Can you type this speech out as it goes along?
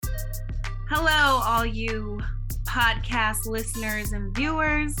Hello, all you podcast listeners and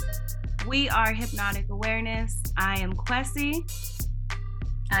viewers. We are Hypnotic Awareness. I am Kwesi.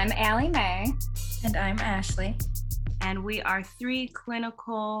 I'm Allie Mae. And I'm Ashley. And we are three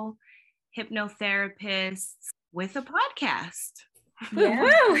clinical hypnotherapists with a podcast.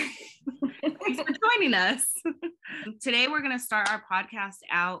 Yeah. Thanks for joining us. Today, we're going to start our podcast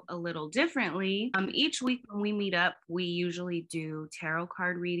out a little differently. Each week when we meet up, we usually do tarot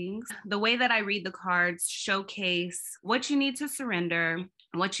card readings. The way that I read the cards showcase what you need to surrender,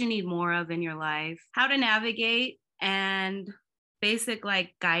 what you need more of in your life, how to navigate, and basic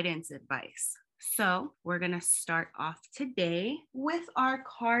guidance advice. So we're going to start off today with our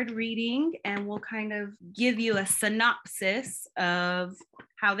card reading, and we'll kind of give you a synopsis of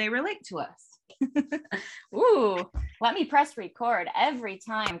how they relate to us. Ooh, let me press record every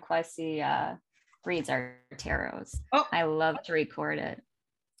time Kwesi reads our tarots. Oh, I love to record it.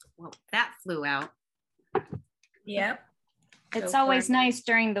 Well, that flew out. Yep. It's always nice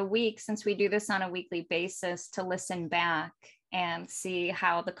during the week, since we do this on a weekly basis, to listen back and see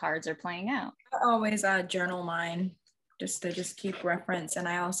how the cards are playing out. I always journal mine just to keep reference, and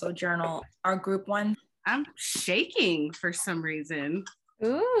I also journal our group one. I'm shaking for some reason.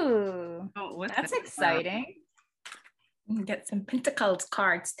 Ooh, that's exciting. We can get some Pentacles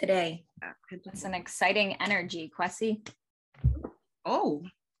cards today. That's an exciting energy, Kwesi. Oh,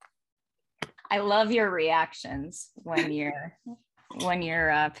 I love your reactions when you're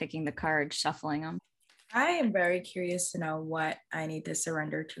picking the cards, shuffling them. I am very curious to know what I need to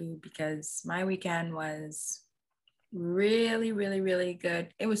surrender to, because my weekend was really, really, really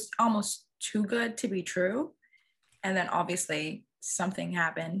good. It was almost too good to be true. And then obviously something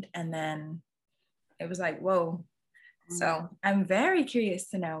happened, and then it was like, whoa. So I'm very curious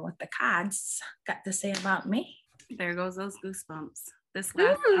to know what the cards got to say about me. there goes those goosebumps.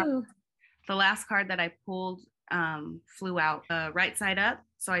 Ooh. The last card that I pulled flew out right side up.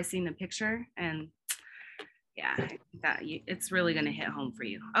 So I seen the picture, and yeah, it's really going to hit home for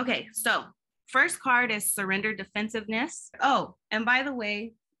you. Okay, so first card is Surrender Defensiveness. Oh, and by the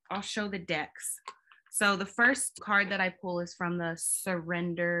way, I'll show the decks. So the first card that I pull is from the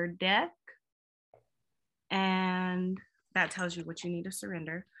Surrender deck, and that tells you what you need to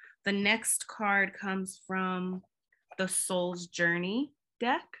surrender. The next card comes from the Soul's Journey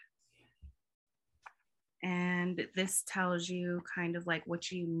deck, and this tells you kind of like what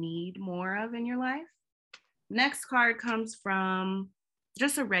you need more of in your life. Next card comes from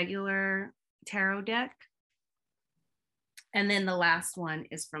just a regular tarot deck. And then the last one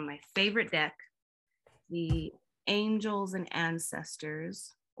is from my favorite deck, the Angels and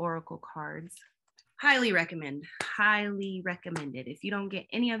Ancestors Oracle cards. Highly recommended. If you don't get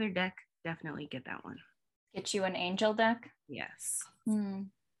any other deck, definitely get that one. Get you an angel deck? Yes.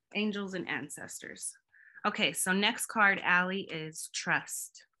 Angels and Ancestors. Okay, so next card, Allie, is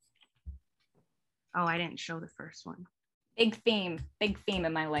Trust. Oh, I didn't show the first one. Big theme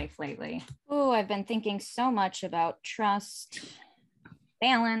in my life lately. Oh, I've been thinking so much about trust,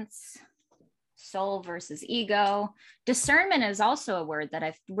 balance, soul versus ego. Discernment is also a word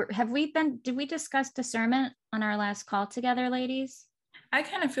that did we discuss discernment on our last call together, ladies? I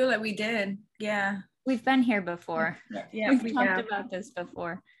kind of feel like we did. Yeah. We've been here before. Yeah, We've talked about this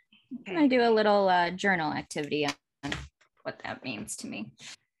before. Okay. I do a little journal activity on what that means to me.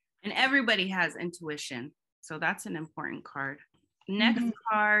 And everybody has intuition, so that's an important card. Next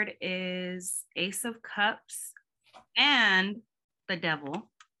card is Ace of Cups and the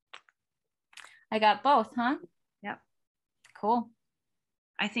Devil. I got both, huh? Yep. Cool.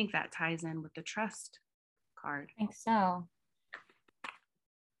 I think that ties in with the Trust card. I think so.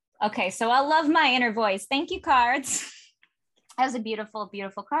 Okay, so I love my inner voice. Thank you, cards. That was a beautiful,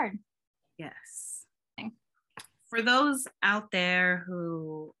 beautiful card. Yes. For those out there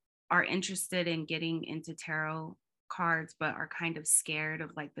who are interested in getting into tarot cards but are kind of scared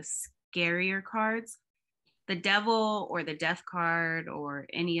of the scarier cards, the Devil or the Death card or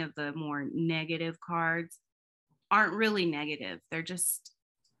any of the more negative cards aren't really negative. They're just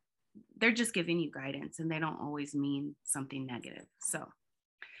giving you guidance, and they don't always mean something negative. So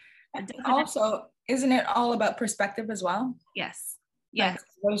also, isn't it all about perspective as well? Yes.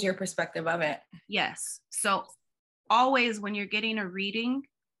 What is your perspective of it? Yes. So always when you're getting a reading,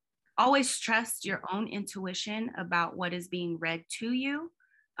 always trust your own intuition about what is being read to you.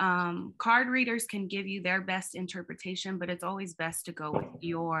 Card readers can give you their best interpretation, but it's always best to go with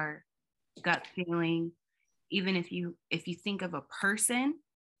your gut feeling. Even if you think of a person,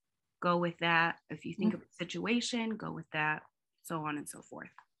 go with that. If you think of a situation, go with that, so on and so forth.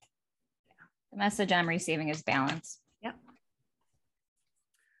 The message I'm receiving is balance. Yep.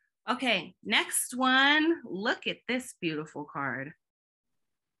 Okay, next one. Look at this beautiful card.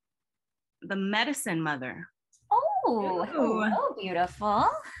 The Medicine Mother. Oh, hello, beautiful.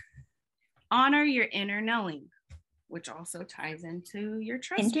 Honor your inner knowing, which also ties into your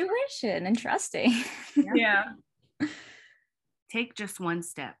trust. Intuition and trusting. Yeah. Take just one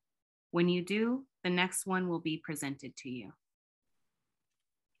step. When you do, the next one will be presented to you.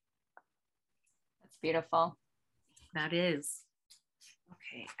 That's beautiful. That is.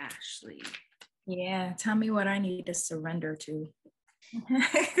 Okay, Ashley. Yeah. Tell me what I need to surrender to.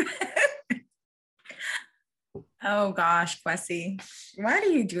 Oh gosh, Kwesi. Why do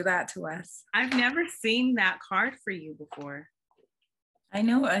you do that to us? I've never seen that card for you before. I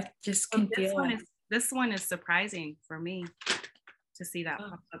know, I just can feel it. This one is surprising for me to see that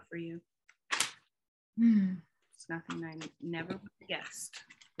pop up for you. It's nothing I never would have guessed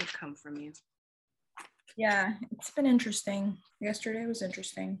would come from you. Yeah, it's been interesting. Yesterday was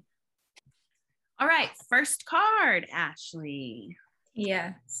interesting. All right, first card, Ashley.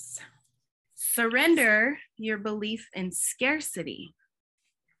 Yes. Surrender your belief in scarcity.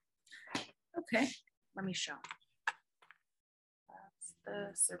 Okay. Let me show. That's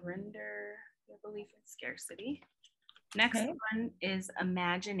the surrender your belief in scarcity. Next one is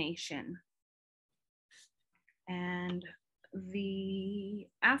imagination. And the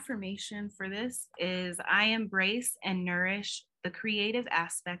affirmation for this is I embrace and nourish the creative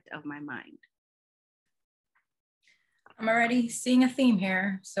aspect of my mind. I'm already seeing a theme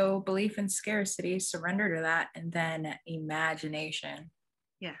here. So belief in scarcity, surrender to that, and then imagination.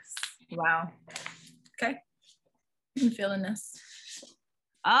 Yes. Wow. Okay. I'm feeling this.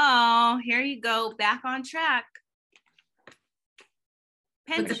 Oh, here you go. Back on track.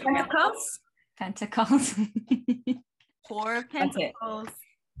 Pentacles. Pentacles. Four of Pentacles.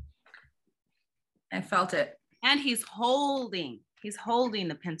 I felt it. And he's holding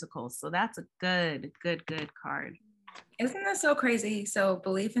the Pentacles. So that's a good card. Isn't this so crazy? So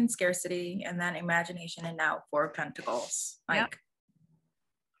belief in scarcity, and then imagination, and now Four of Pentacles. Like,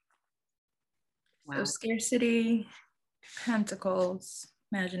 wow. So scarcity, Pentacles,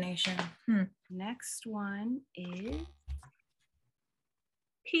 imagination. Next one is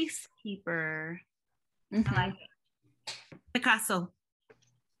Peacekeeper. Mm-hmm. I like it. Picasso.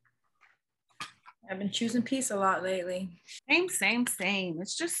 I've been choosing peace a lot lately. Same.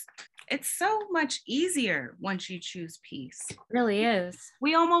 It's so much easier once you choose peace. It really is.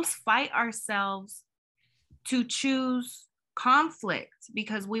 We almost fight ourselves to choose conflict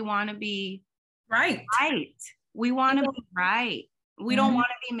because we want to be right. We want to be right. We don't want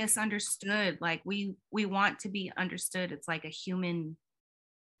to be misunderstood. Like we want to be understood. It's like a human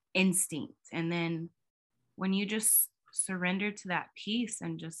instinct. And then when you just surrender to that peace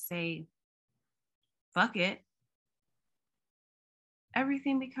and just say, fuck it,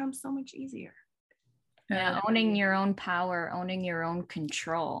 everything becomes so much easier. Yeah, owning your own power, owning your own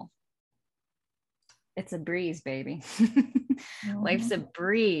control. It's a breeze, baby. Life's a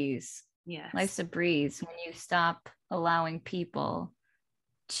breeze. Yes. Life's a breeze when you stop allowing people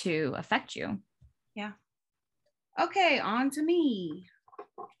to affect you. Yeah. Okay, on to me.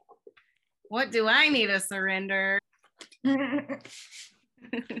 What do I need to surrender?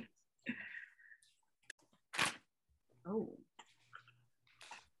 Oh.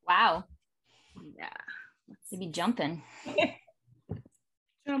 Wow. Yeah. You be jumping.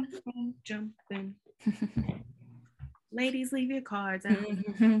 Jumping. Ladies, leave your cards out.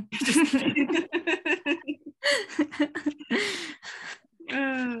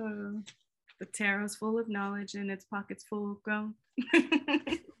 Oh, the tarot's full of knowledge and its pockets full of gold.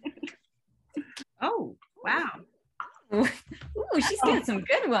 Oh, wow. Ooh, she's got some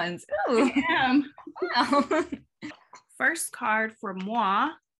good ones. Ooh. Wow. First card for moi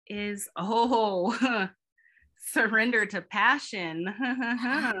is, surrender to passion.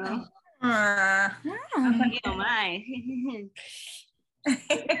 Oh my.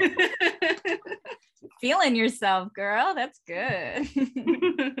 Feeling yourself, girl. That's good.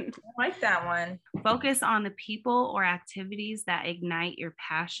 I like that one. Focus on the people or activities that ignite your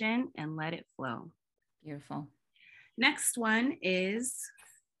passion and let it flow. Beautiful. Next one is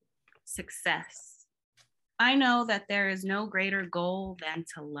success. I know that there is no greater goal than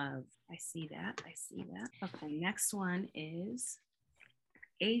to love. I see that. Okay, next one is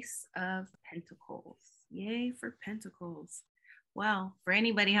Ace of Pentacles. Yay for Pentacles. Well, for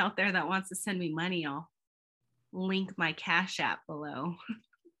anybody out there that wants to send me money, I'll link my Cash App below.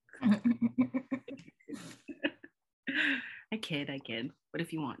 I kid. But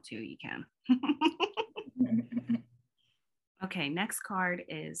if you want to, you can. Okay, next card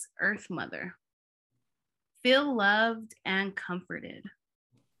is Earth Mother. Feel loved and comforted.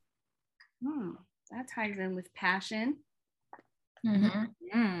 That ties in with passion.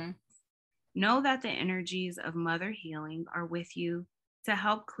 Mm-hmm. Know that the energies of mother healing are with you to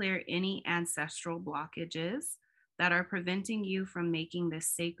help clear any ancestral blockages that are preventing you from making this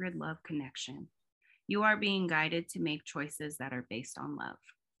sacred love connection. You are being guided to make choices that are based on love.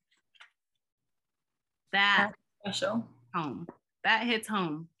 That's special. Home. That hits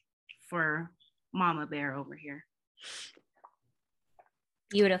home for Mama Bear over here.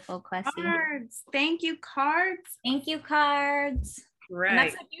 Beautiful, Quessy. Cards. Thank you, cards. Thank you, cards. Right. And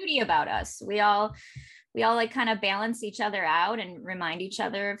that's the beauty about us. We all like kind of balance each other out and remind each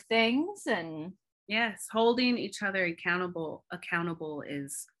other of things. And yes, holding each other accountable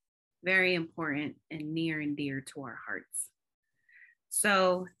is very important and near and dear to our hearts.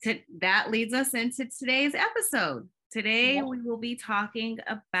 So that leads us into today's episode. Today, we will be talking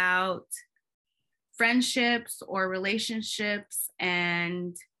about friendships or relationships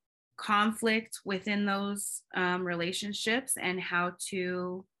and conflict within those relationships, and how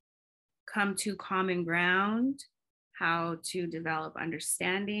to come to common ground, how to develop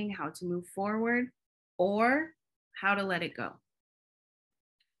understanding, how to move forward, or how to let it go.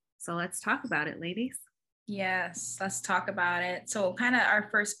 So let's talk about it, ladies. Yes, let's talk about it. So kind of our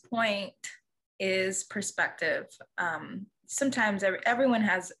first point is perspective. Sometimes everyone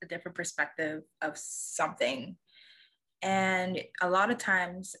has a different perspective of something. And a lot of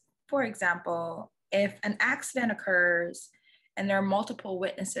times, for example, if an accident occurs and there are multiple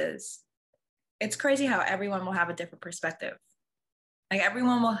witnesses, it's crazy how everyone will have a different perspective. Like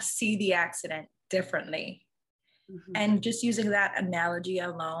everyone will see the accident differently. Mm-hmm. And just using that analogy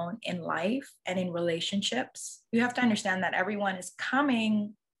alone in life and in relationships, you have to understand that everyone is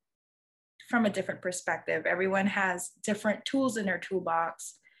coming from a different perspective. Everyone has different tools in their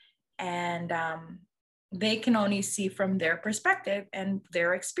toolbox, and they can only see from their perspective and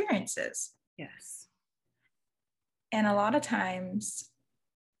their experiences. Yes. And a lot of times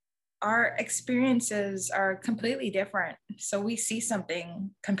our experiences are completely different. So we see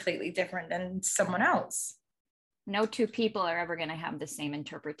something completely different than someone else. No two people are ever going to have the same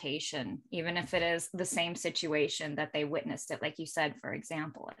interpretation, even if it is the same situation that they witnessed it. Like you said, for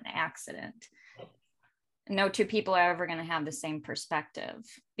example, an accident. No two people are ever going to have the same perspective,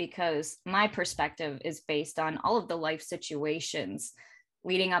 because my perspective is based on all of the life situations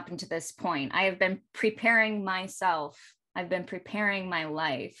leading up into this point. I have been preparing myself. I've been preparing my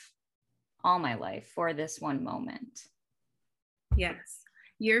life, all my life, for this one moment. Yes.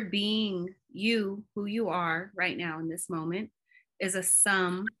 Your being, you, who you are right now in this moment, is a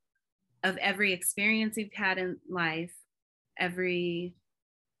sum of every experience you've had in life, every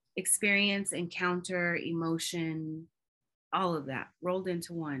experience, encounter, emotion, all of that rolled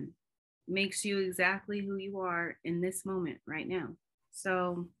into one makes you exactly who you are in this moment right now.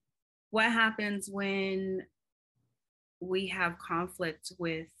 So what happens when we have conflict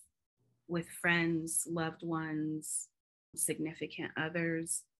with friends, loved ones, significant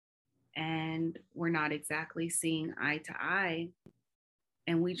others, and we're not exactly seeing eye to eye,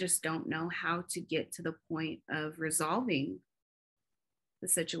 and we just don't know how to get to the point of resolving the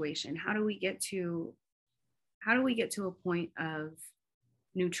situation? How do we get to a point of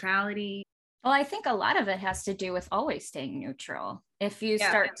neutrality? Well, I think a lot of it has to do with always staying neutral. If you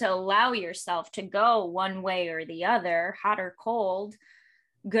start to allow yourself to go one way or the other, hot or cold,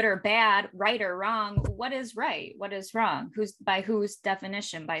 good or bad, right or wrong, what is right, what is wrong, by whose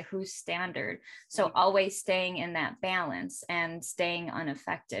definition, by whose standard? So always staying in that balance and staying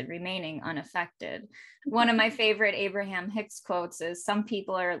unaffected, remaining unaffected. One of my favorite Abraham Hicks quotes is, some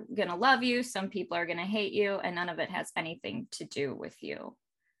people are going to love you, some people are going to hate you, and none of it has anything to do with you.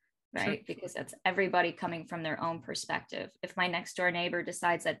 Right? Because that's everybody coming from their own perspective. If my next door neighbor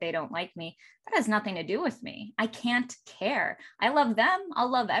decides that they don't like me, that has nothing to do with me. I can't care. I love them. I'll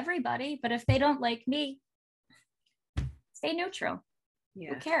love everybody. But if they don't like me, stay neutral.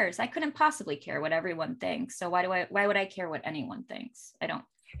 Who cares? I couldn't possibly care what everyone thinks. So why would I care what anyone thinks? I don't.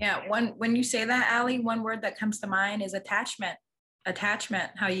 Yeah. When you say that, Allie, one word that comes to mind is attachment.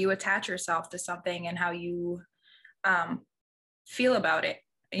 Attachment, how you attach yourself to something and how you feel about it.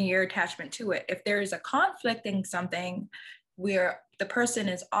 And your attachment to it. If there is a conflict in something where the person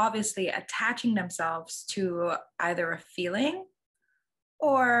is obviously attaching themselves to either a feeling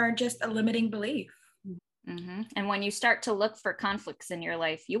or just a limiting belief. Mm-hmm. And when you start to look for conflicts in your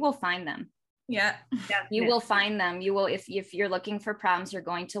life, you will find them. Yeah. You will find them. You will, if you're looking for problems, you're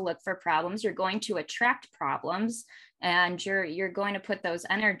going to look for problems. You're going to attract problems, and you're going to put those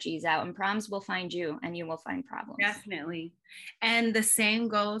energies out, and problems will find you, and you will find problems. Definitely. And the same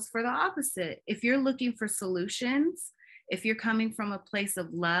goes for the opposite. If you're looking for solutions, if you're coming from a place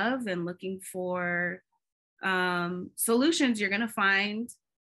of love and looking for solutions, you're going to find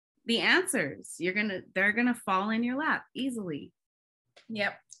the answers. They're going to fall in your lap easily.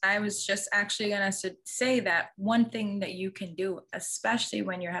 Yep. I was just actually going to say that one thing that you can do, especially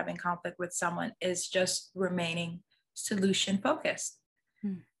when you're having conflict with someone, is just remaining solution focused.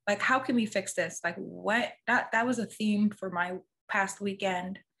 Like, how can we fix this? Like, what that was a theme for my past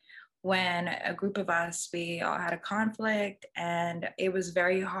weekend when a group of us, we all had a conflict, and it was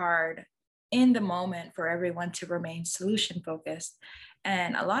very hard in the moment for everyone to remain solution focused.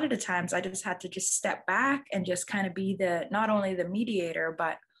 And a lot of the times I just had to just step back and just kind of be not only the mediator,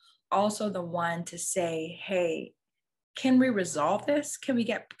 but also the one to say, hey, can we resolve this? Can we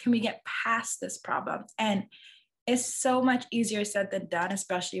get past this problem? And it's so much easier said than done,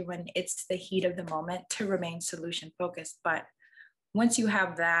 especially when it's the heat of the moment, to remain solution focused. But once you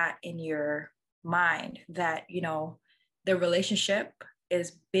have that in your mind, that, the relationship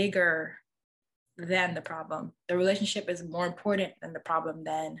is bigger than the problem, the relationship is more important than the problem,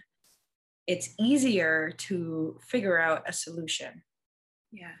 then it's easier to figure out a solution.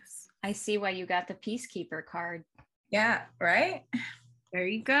 Yes. I see why you got the peacekeeper card. Yeah, right? There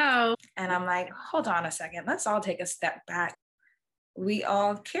you go. And I'm like, hold on a second. Let's all take a step back. We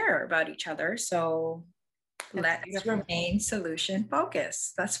all care about each other. So let's remain solution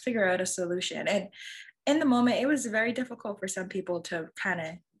focused. Let's figure out a solution. And in the moment, it was very difficult for some people to kind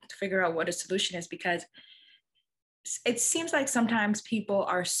of figure out what a solution is, because it seems like sometimes people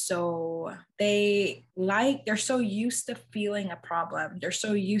are they're so used to feeling a problem. They're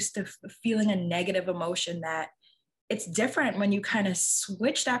so used to feeling a negative emotion that it's different when you kind of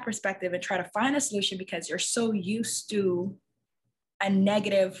switch that perspective and try to find a solution, because you're so used to a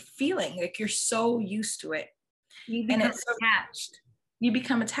negative feeling. Like, you're so used to it. You become attached. You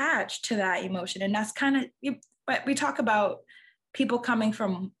become attached to that emotion. And that's kind of, but we talk about people coming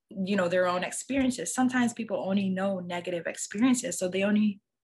from, their own experiences. Sometimes people only know negative experiences, so they only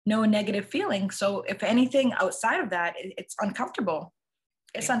know negative feelings. So if anything outside of that, it's uncomfortable.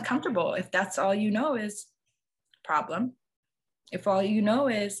 It's uncomfortable if that's all you know is problem. If all you know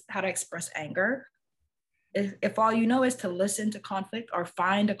is how to express anger, if all you know is to listen to conflict or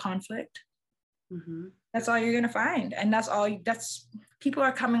find a conflict, that's all you're going to find. And that's people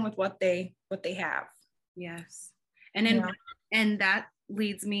are coming with what they have. Yes. And that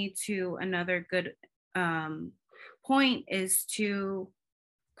leads me to another good point, is to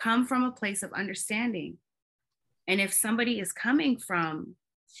come from a place of understanding. And if somebody is coming from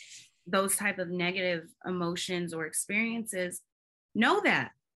those type of negative emotions or experiences, know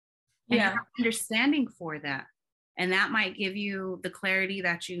that and have understanding for that. And that might give you the clarity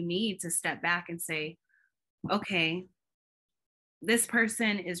that you need to step back and say, okay, this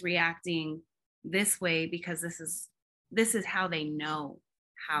person is reacting this way because this is how they know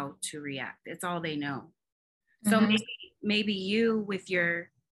how to react. It's all they know. So maybe you with your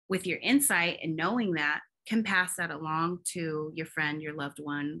insight and knowing that can pass that along to your friend, your loved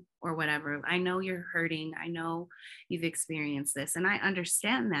one, or whatever. I know you're hurting. I know you've experienced this, and I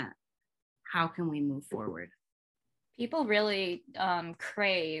understand that. How can we move forward? People really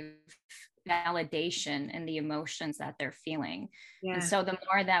crave validation in the emotions that they're feeling. Yeah. And so the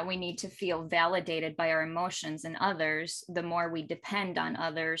more that we need to feel validated by our emotions and others, the more we depend on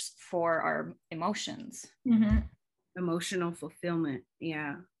others for our emotions. Emotional fulfillment.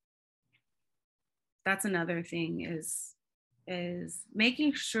 Yeah. That's another thing, is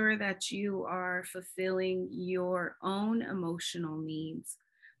making sure that you are fulfilling your own emotional needs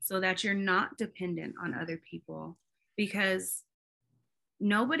so that you're not dependent on other people, because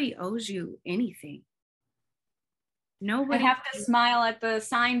nobody owes you anything. Nobody. I have to smile at the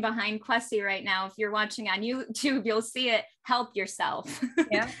sign behind Kwesi right now. If you're watching on YouTube, you'll see it. Help yourself.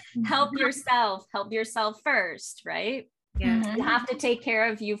 Yeah. Help yourself. Help yourself first, right? Yeah. You have to take care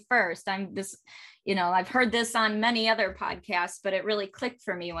of you first. I've heard this on many other podcasts, but it really clicked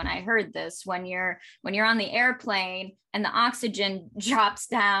for me when I heard this. When you're on the airplane and the oxygen drops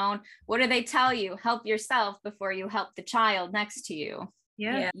down, what do they tell you? Help yourself before you help the child next to you.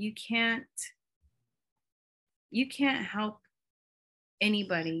 Yeah. You can't help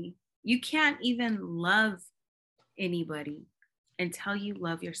anybody. You can't even love anybody until you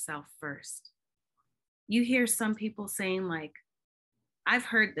love yourself first. You hear some people saying, like, I've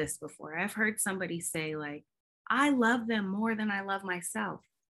heard this before. I've heard somebody say, like, I love them more than I love myself.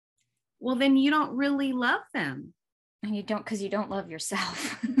 Well, then you don't really love them. And you don't, because you don't love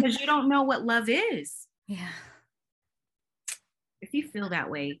yourself. Because you don't know what love is. Yeah. If you feel that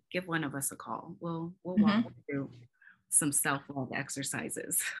way, give one of us a call. We'll walk through some self-love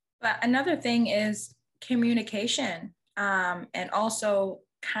exercises. But another thing is communication. and also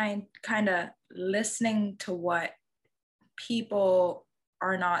kind of listening to what people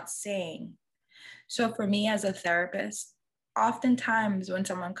are not saying. So for me as a therapist, oftentimes when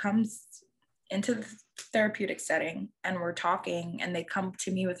someone comes into the therapeutic setting and we're talking and they come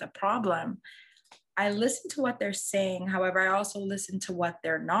to me with a problem, I listen to what they're saying. However, I also listen to what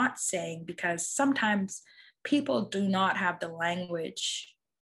they're not saying, because sometimes people do not have the language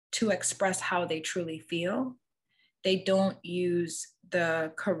to express how they truly feel. They don't use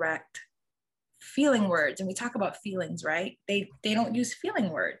the correct feeling words. And we talk about feelings, right? They don't use feeling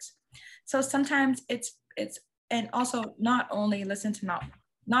words. So sometimes it's and also not only listening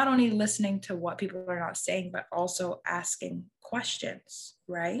to what people are not saying, but also asking questions,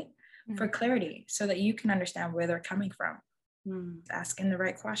 right? Mm-hmm. For clarity, so that you can understand where they're coming from. Mm-hmm. Asking the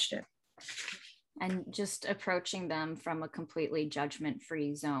right question. And just approaching them from a completely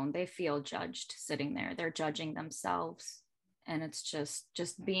judgment-free zone. They feel judged sitting there. They're judging themselves. And it's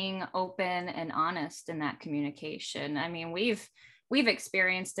just being open and honest in that communication. I mean, we've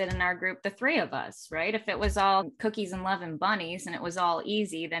experienced it in our group, the three of us, right? If it was all cookies and love and bunnies and it was all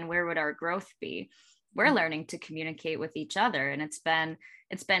easy, then where would our growth be? We're learning to communicate with each other, and it's been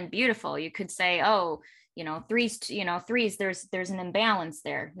beautiful. You could say, oh, threes, there's an imbalance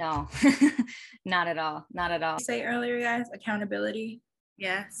there. No, not at all. Not at all. Say earlier, guys, accountability.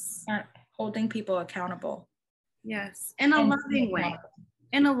 Yes. Holding people accountable. Yes. In a loving way.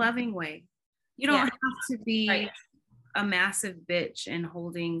 In a loving way. You don't have to be a massive bitch and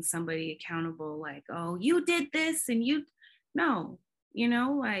holding somebody accountable, like, oh, you did this and no,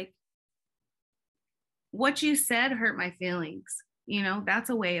 like, what you said hurt my feelings. That's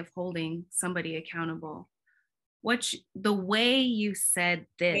a way of holding somebody accountable. The way you said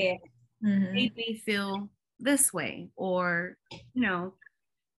this made me feel this way, or,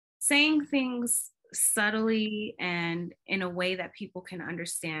 saying things subtly and in a way that people can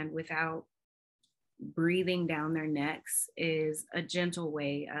understand without breathing down their necks is a gentle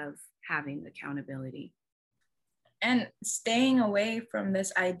way of having accountability. And staying away from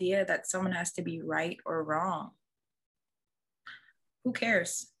this idea that someone has to be right or wrong. Who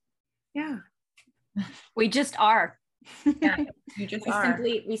cares? Yeah. We just are. Yeah, you just are.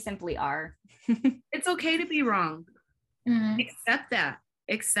 We simply are. It's okay to be wrong. Mm-hmm.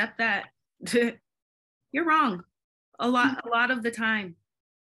 Accept that you're wrong a lot of the time.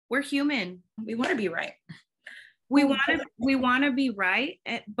 We're human. We want to be right. We want to be right,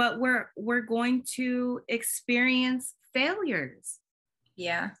 but we're going to experience failures.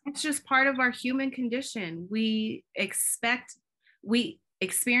 Yeah. It's just part of our human condition. We experience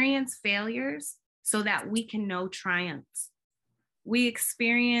failures so that we can know triumphs. We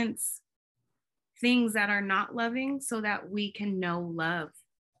experience things that are not loving so that we can know love.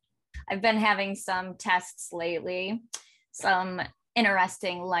 I've been having some tests lately, some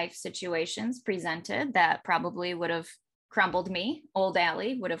interesting life situations presented that probably would have crumbled me. Old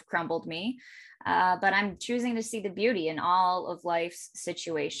Allie would have crumbled me. But I'm choosing to see the beauty in all of life's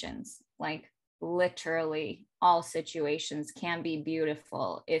situations. Like, literally all situations can be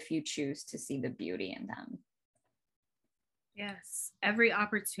beautiful if you choose to see the beauty in them. Yes. Every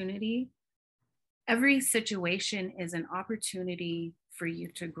opportunity, every situation is an opportunity for you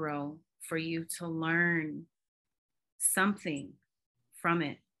to grow, for you to learn something from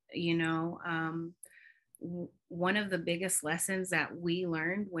it. One of the biggest lessons that we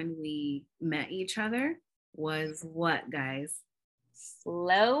learned when we met each other was what, guys?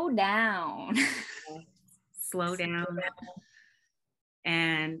 Slow down. Slow down.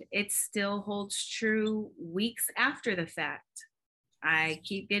 And it still holds true weeks after the fact. I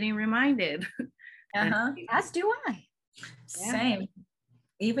keep getting reminded. As do I. Same.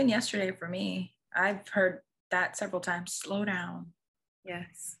 Even yesterday for me, I've heard that several times. Slow down.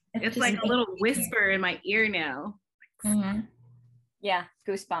 Yes. It's like a little whisper in my ear now. Mm-hmm. Yeah,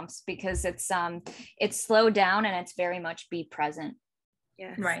 goosebumps, because it's slowed down and it's very much be present.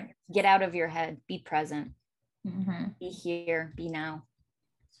 Yes. Right. Get out of your head. Be present. Mm-hmm. Be here. Be now.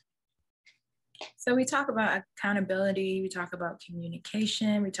 So we talk about accountability. We talk about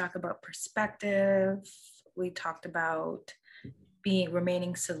communication. We talk about perspective. We talked about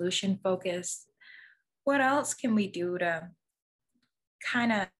remaining solution focused. What else can we do to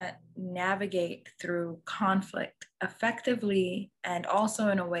kind of navigate through conflict effectively, and also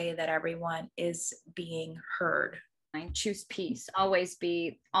in a way that everyone is being heard? Choose peace. Always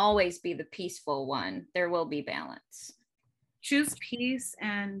be the peaceful one. There will be balance. Choose peace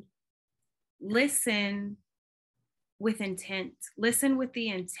and listen with intent. Listen with the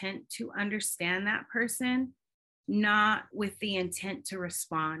intent to understand that person, not with the intent to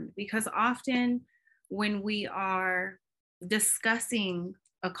respond. Because often when we are discussing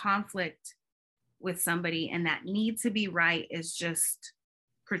a conflict with somebody and that need to be right is just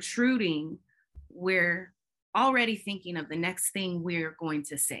protruding, we're already thinking of the next thing we're going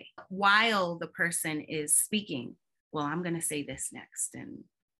to say while the person is speaking. Well, I'm going to say this next, and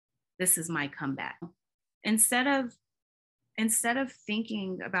this is my comeback. Instead of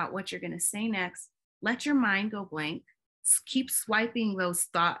thinking about what you're going to say next, let your mind go blank. Keep swiping those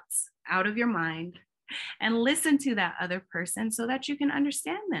thoughts out of your mind and listen to that other person so that you can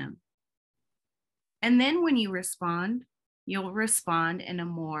understand them. And then when you respond, you'll respond in a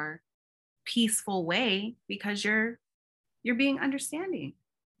more peaceful way because you're being understanding.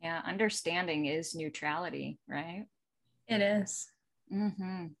 Yeah, understanding is neutrality, right? It is.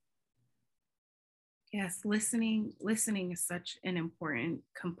 Mm-hmm. Yes, listening is such an important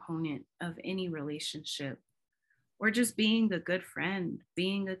component of any relationship, or just being a good friend,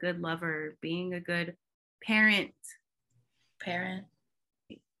 being a good lover, being a good parent.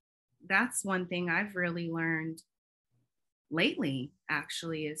 That's one thing I've really learned lately,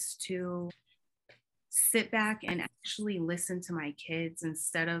 actually, is to sit back and actually listen to my kids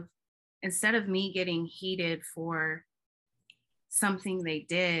instead of me getting heated for something they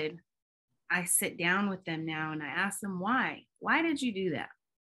did. I sit down with them now and I ask them, why did you do that?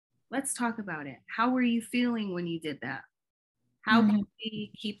 Let's talk about it. How were you feeling when you did that? How can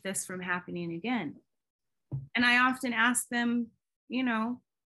we keep this from happening again? And I often ask them,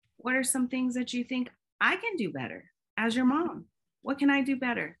 what are some things that you think I can do better as your mom? What can I do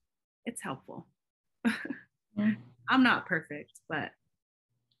better? It's helpful. I'm not perfect, but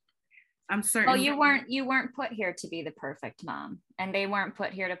I'm certain. Well, you weren't put here to be the perfect mom, and they weren't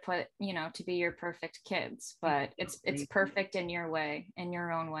put here to be your perfect kids, but it's perfect in your way, in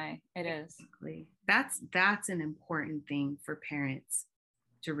your own way. It is. Exactly. That's an important thing for parents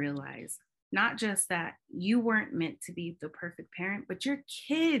to realize. Not just that you weren't meant to be the perfect parent, but your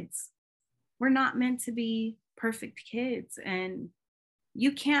kids were not meant to be perfect kids. And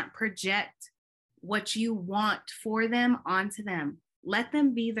you can't project what you want for them onto them. Let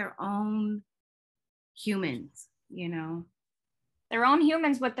them be their own humans, Their own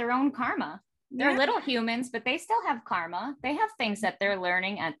humans with their own karma. They're little humans, but they still have karma. They have things that they're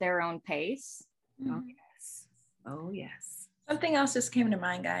learning at their own pace. Oh, yes. Oh, yes. Something else just came to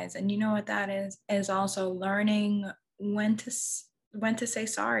mind, guys. And you know what that is also learning when to say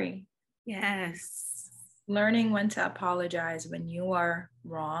sorry. Yes. Learning when to apologize when you are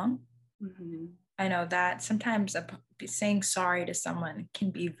wrong. Mm-hmm. I know that sometimes saying sorry to someone can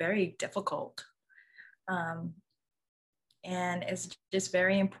be very difficult. And it's just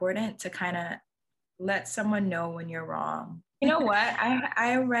very important to kind of let someone know when you're wrong. You know what?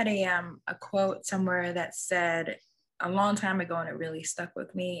 I read a quote somewhere that said a long time ago, and it really stuck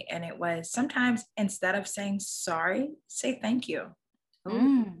with me. And it was, sometimes instead of saying sorry, say thank you.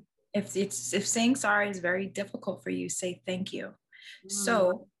 If saying sorry is very difficult for you, say thank you.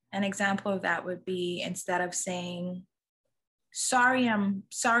 So an example of that would be, instead of saying, sorry I'm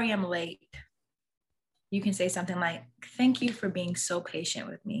late, you can say something like, thank you for being so patient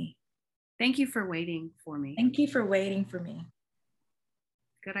with me. Thank you for waiting for me. Thank you for waiting for me.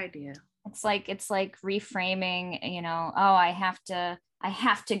 Good idea. It's like reframing, I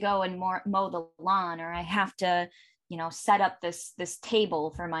have to go and mow the lawn, or I have to, set up this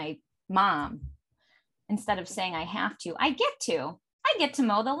table for my mom. Instead of saying I have to, I get to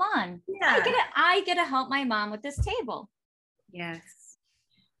mow the lawn. Yeah. I get to help my mom with this table. Yes.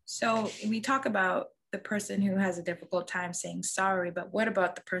 So we talk about the person who has a difficult time saying sorry, but what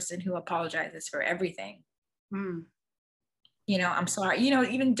about the person who apologizes for everything? I'm sorry,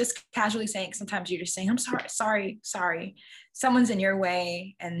 even just casually saying, sometimes you're just saying, I'm sorry. Someone's in your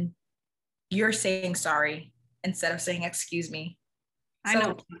way and you're saying sorry instead of saying, excuse me. I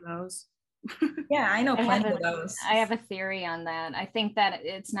know those. Yeah, I know plenty of those. I have a theory on that. I think that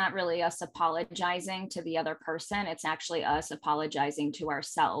it's not really us apologizing to the other person. It's actually us apologizing to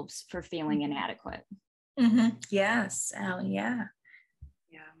ourselves for feeling inadequate. Yes. Yeah.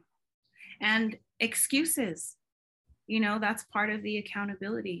 And excuses, that's part of the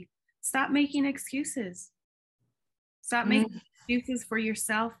accountability. Stop making excuses. Stop making excuses for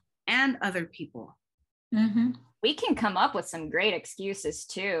yourself and other people. We can come up with some great excuses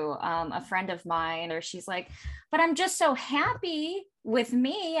too. A friend of mine, or she's like, but I'm just so happy with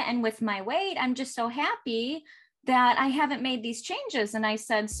me and with my weight. I'm just so happy that I haven't made these changes. And I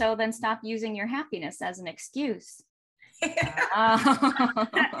said, so then stop using your happiness as an excuse.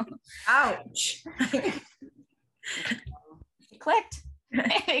 Ouch. It clicked.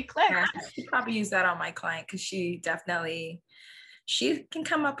 It clicked. Yeah, I should probably use that on my client, because she can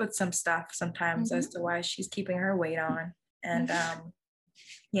come up with some stuff sometimes as to why she's keeping her weight on. And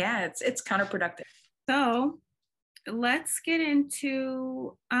yeah, it's counterproductive. So let's get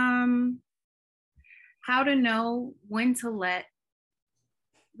into how to know when to let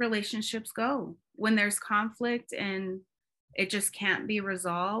relationships go. When there's conflict and it just can't be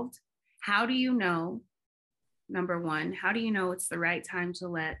resolved, how do you know, number one, how do you know it's the right time to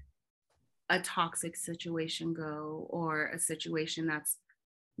let a toxic situation go, or a situation that's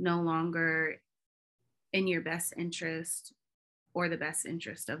no longer in your best interest or the best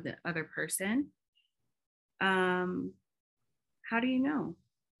interest of the other person? How do you know?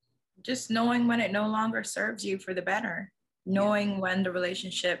 Just knowing when it no longer serves you for the better, knowing when the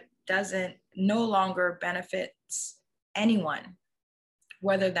relationship doesn't no longer benefits anyone,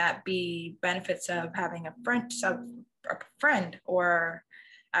 whether that be benefits of having a friend or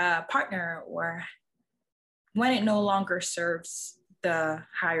a partner, or when it no longer serves the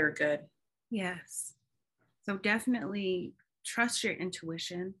higher good. Yes. So definitely trust your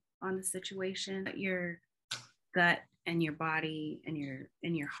intuition on the situation. Your gut and your body and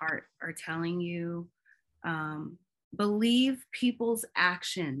your heart are telling you. Believe people's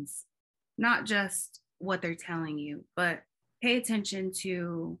actions, not just what they're telling you, but pay attention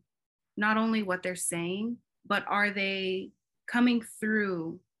to not only what they're saying, but are they coming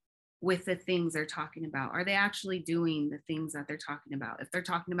through with the things they're talking about? Are they actually doing the things that they're talking about? If they're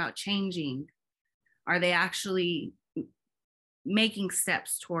talking about changing, are they actually making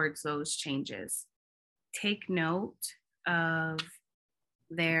steps towards those changes? Take note of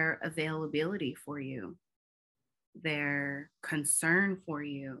their availability for you, their concern for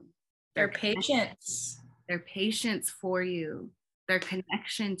you, their patience for you, their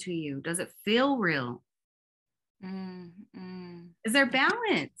connection to you. Does it feel real? Is there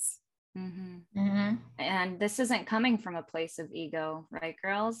balance? And this isn't coming from a place of ego, right,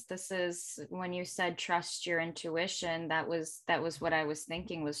 girls? This is, when you said trust your intuition, that was what I was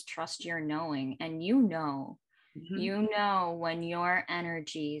thinking, was trust your knowing. And you know when your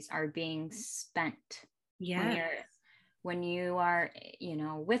energies are being spent. Yeah. When you are,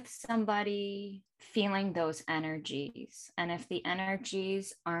 with somebody, feeling those energies. And if the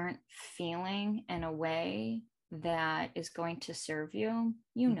energies aren't feeling in a way that is going to serve you,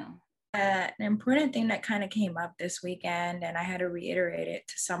 an important thing that kind of came up this weekend, and I had to reiterate it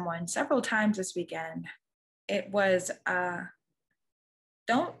to someone several times this weekend. It was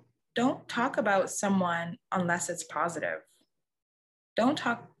don't talk about someone unless it's positive. Don't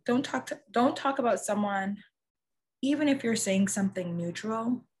talk about someone even if you're saying something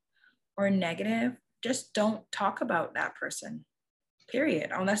neutral or negative. Just don't talk about that person, period.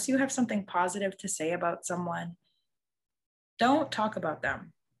 Unless you have something positive to say about someone, don't talk about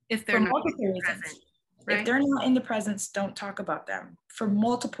them. If they're not present, right? If they're not in the presence, don't talk about them for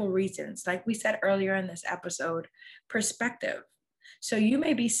multiple reasons. Like we said earlier in this episode, perspective. So you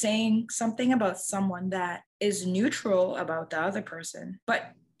may be saying something about someone that is neutral about the other person,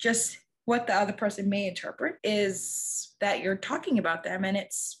 but just what the other person may interpret is that you're talking about them, and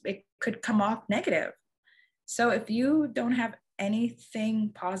it could come off negative. So if you don't have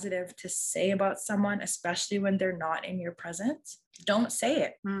anything positive to say about someone, especially when they're not in your presence, don't say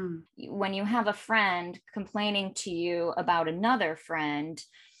it. When you have a friend complaining to you about another friend,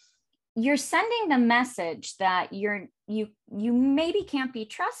 you're sending the message that you maybe can't be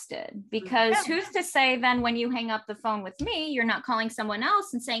trusted, because who's to say then when you hang up the phone with me, you're not calling someone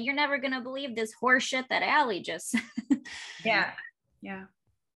else and saying, you're never going to believe this horseshit that Allie just said. Yeah.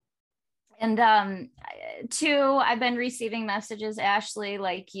 And two, I've been receiving messages, Ashley,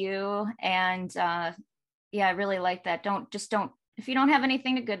 like you, and I really like that. Don't if you don't have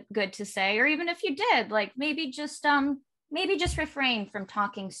anything good to say, or even if you did, like maybe just refrain from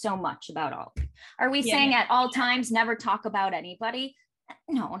talking so much about all. Are we saying at all times never talk about anybody?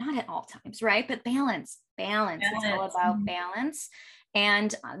 No, not at all times, right? But balance. It's all about balance.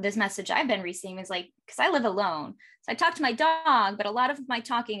 And this message I've been receiving is like, because I live alone, so I talk to my dog, but a lot of my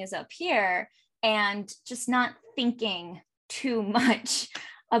talking is up here, and just not thinking too much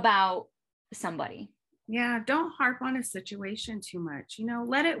about somebody. Yeah, don't harp on a situation too much.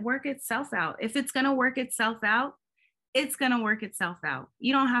 Let it work itself out. If it's going to work itself out, it's going to work itself out.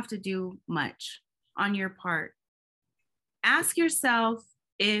 You don't have to do much on your part. Ask yourself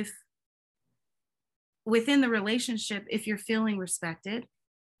if within the relationship, if you're feeling respected,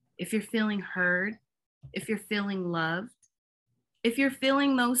 if you're feeling heard, if you're feeling loved. If you're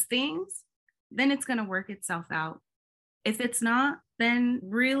feeling those things, then it's going to work itself out. If it's not, then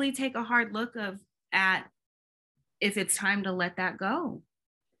really take a hard look at if it's time to let that go.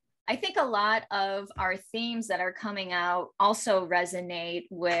 I think a lot of our themes that are coming out also resonate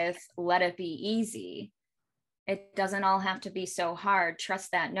with Let It Be Easy. It doesn't all have to be so hard.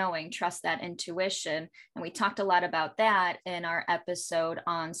 Trust that knowing, trust that intuition. And we talked a lot about that in our episode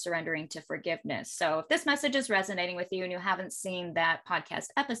on surrendering to forgiveness. So if this message is resonating with you and you haven't seen that podcast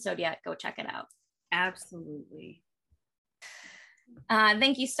episode yet, go check it out. Absolutely.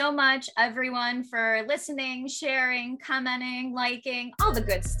 Thank you so much, everyone, for listening, sharing, commenting, liking, all the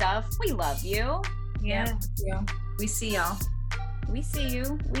good stuff. We love you. Yeah. We see y'all. We see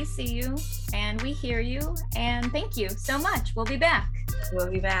you, and we hear you. And thank you so much. We'll be back.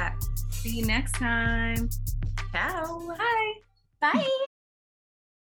 We'll be back. See you next time. Ciao. Bye. Bye.